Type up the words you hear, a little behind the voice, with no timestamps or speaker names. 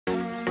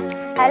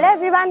Hello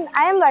everyone,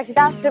 I am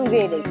Varshitha from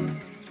grade 8.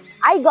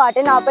 I got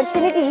an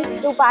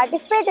opportunity to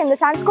participate in the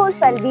Sun School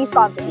Spell Bees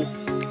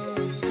competition.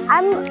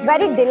 I'm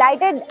very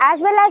delighted as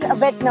well as a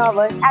bit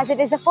nervous as it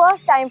is the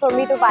first time for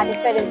me to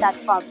participate in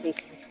such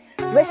competitions.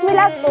 Wish me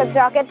luck, let's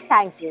rock it,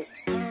 thank you.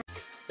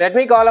 Let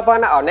me call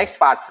upon our next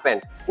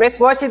participant, Miss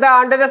Varshitha,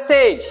 onto the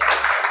stage.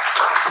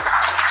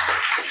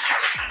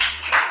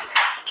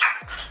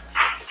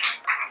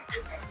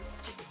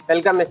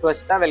 Welcome, Miss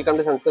Varshitha. Welcome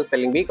to Sun School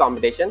Spelling Bee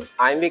competition.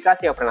 I am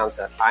Vikas, your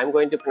pronouncer. I am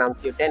going to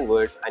pronounce you 10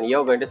 words and you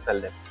are going to spell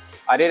them.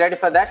 Are you ready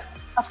for that?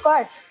 Of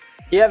course.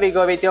 Here we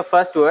go with your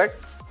first word,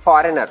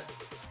 foreigner.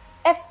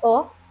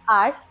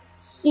 F-O-R-E-I-G-N-E-R.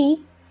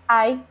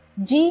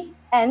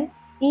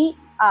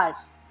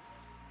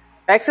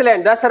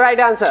 Excellent, that's the right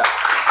answer.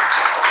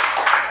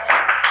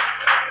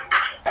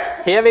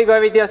 Here we go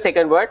with your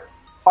second word,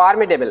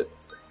 formidable.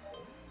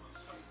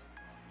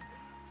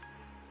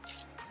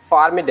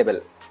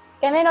 Formidable.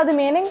 Can I know the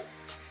meaning?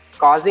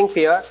 Causing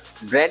fear,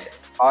 dread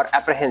or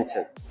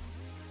apprehension.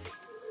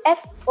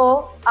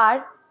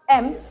 F-O-R-M-I-D-A-B-L-E.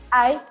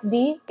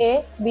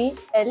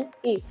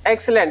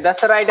 Excellent, that's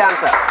the right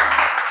answer.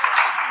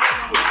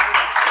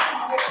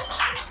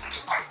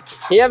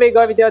 Here we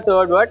go with your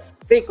third word,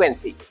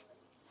 frequency.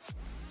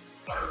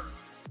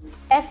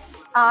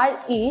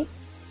 F-R-E-Q-U-E-N-C-E.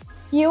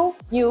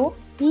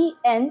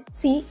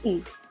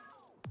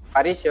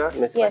 Are you sure,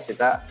 Miss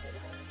Varshitha?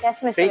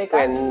 Yes, Mr.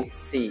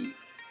 Frequency.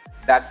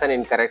 That's an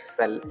incorrect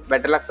spell.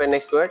 Better luck for the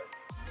next word.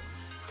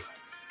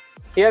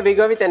 Here we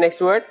go with the next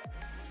word,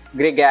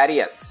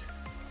 gregarious.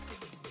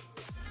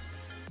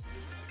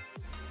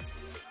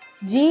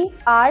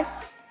 G-R-E.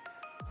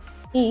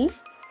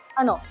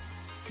 No.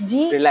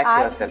 G-R-I. Relax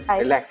yourself.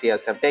 Relax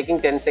yourself. Taking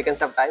 10 seconds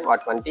of time or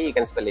 20, you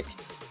can spell it.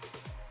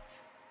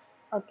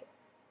 Okay.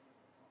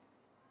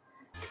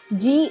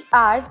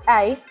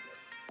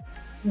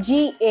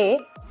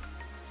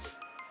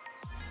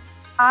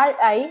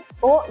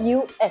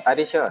 G-R-I-G-A-R-I-O-U-S. Are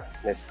you sure,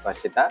 Miss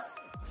Varshitha?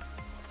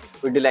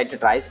 Would you like to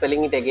try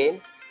spelling it again?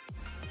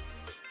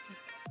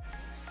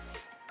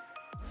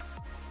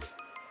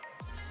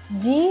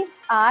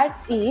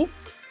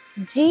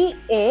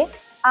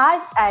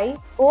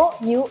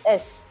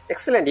 G-R-E-G-A-R-I-O-U-S.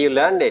 Excellent, you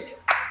learned it.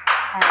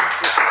 Thank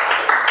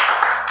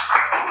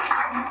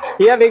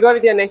you. Here we go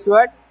with your next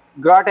word,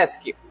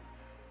 grotesque.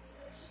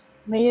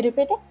 May you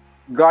repeat it?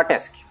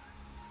 Grotesque.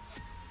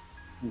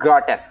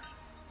 Grotesque.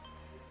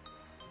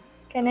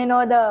 Can I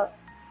know the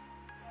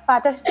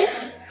part of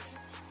speech?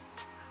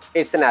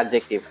 It's an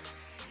adjective.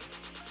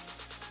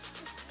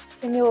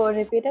 Can you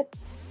repeat it?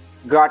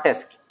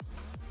 Grotesque.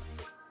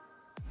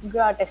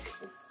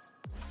 Grotesque.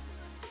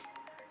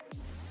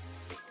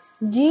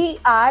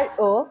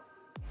 G-R-O-T-E-S-Q-U-E.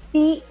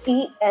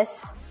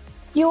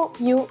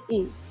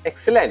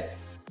 Excellent.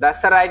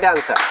 That's the right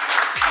answer.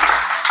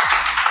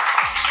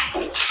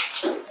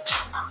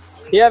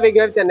 Here we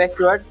go with the next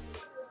word,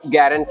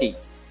 guarantee.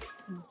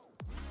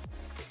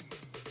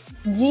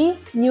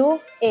 G-U-A-R-N-T-E-E.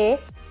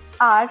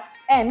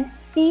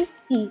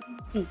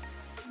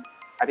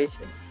 Are you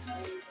sure?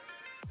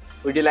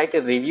 Would you like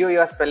to review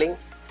your spelling?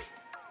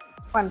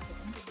 1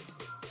 second.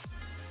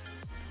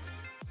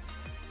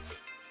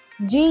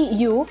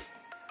 G-U-A-R-A-N-T-E-E.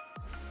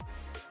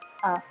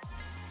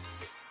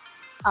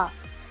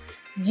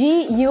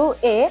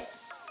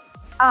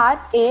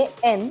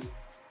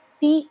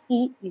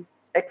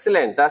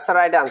 Excellent, that's the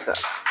right answer.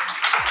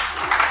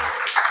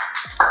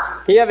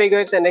 Here we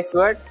go with the next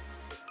word,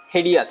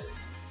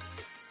 hideous.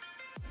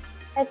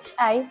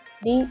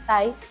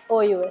 H-I-D-I-O-U-S.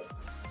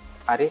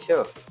 Are you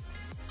sure?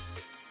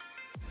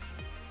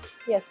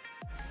 Yes.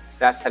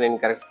 That's an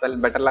incorrect spell.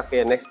 Better luck for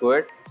your next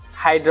word,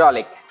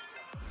 hydraulic.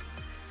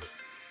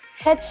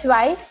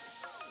 H-Y-D-R-O-L-I-C.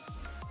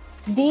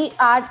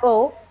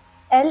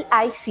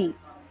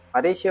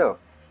 Are you sure?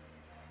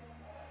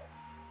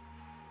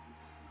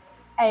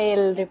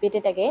 I'll repeat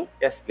it again.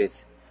 Yes,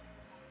 please.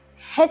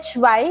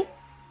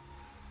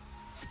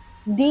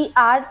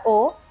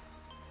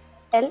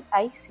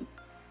 H-Y-D-R-O-L-I-C.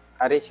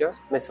 Are you sure,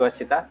 Miss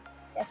Varshitha?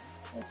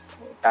 Yes.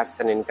 That's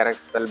an incorrect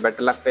spell.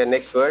 Better luck for your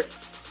next word.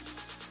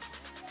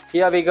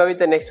 Here we go with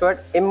the next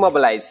word,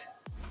 immobilize.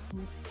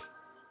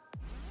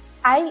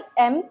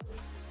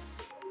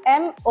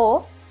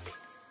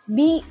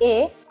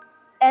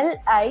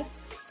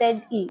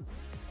 I-M-M-O-B-A-L-I-Z-E.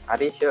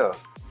 Are you sure?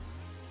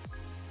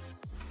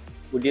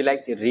 Would you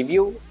like to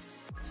review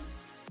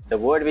the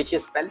word which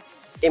is spelled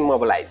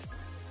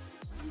immobilize?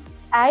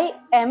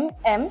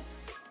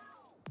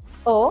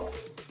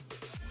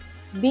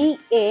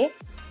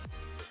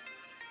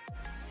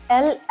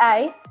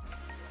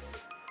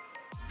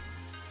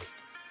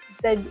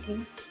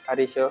 Are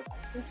you sure?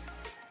 Yes.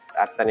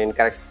 That's an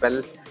incorrect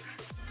spell.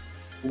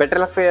 Better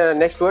luck for your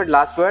next word,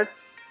 last word.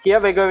 Here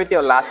we go with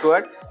your last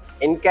word,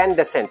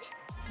 incandescent.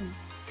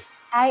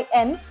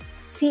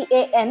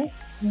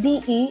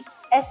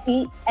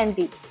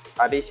 I-N-C-A-N-D-E-S-E-N-T.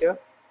 Are you sure?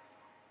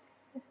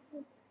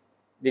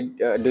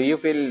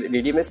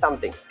 Did you miss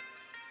something?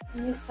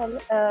 Can you spell,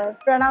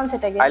 pronounce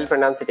it again? I'll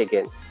pronounce it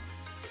again.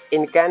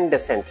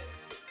 Incandescent.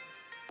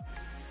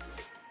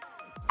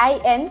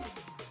 I-N-C-A-D-E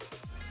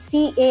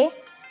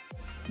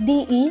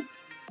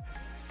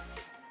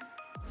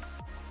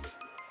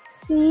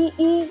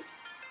C-E...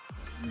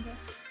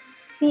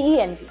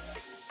 C-E-N-T.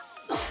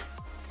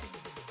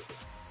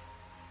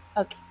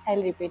 Okay,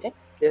 I'll repeat it.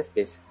 Yes,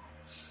 please.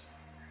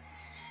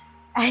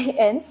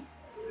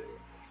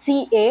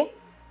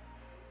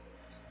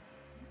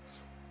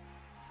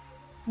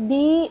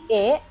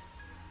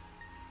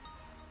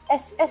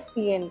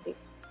 I-N-C-A-D-A-S-S-E-N-T.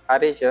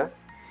 Are you sure?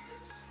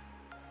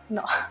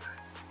 No.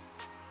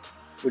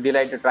 Would you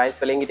like to try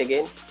spelling it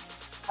again?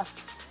 Okay.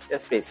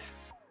 Yes, please.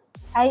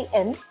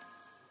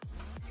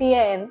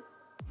 I-N-C-A-N-D-E-C-A-N-T.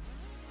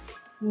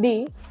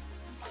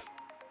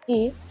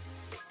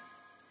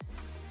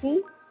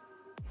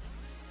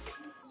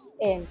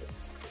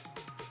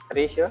 Are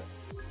you sure?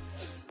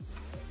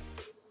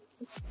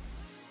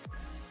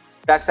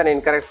 That's an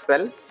incorrect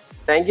spell.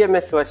 Thank you,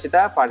 Miss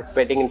Varshitha,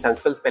 participating in Sun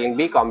School Spelling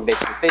Bee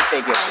competition. Please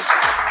take your seat.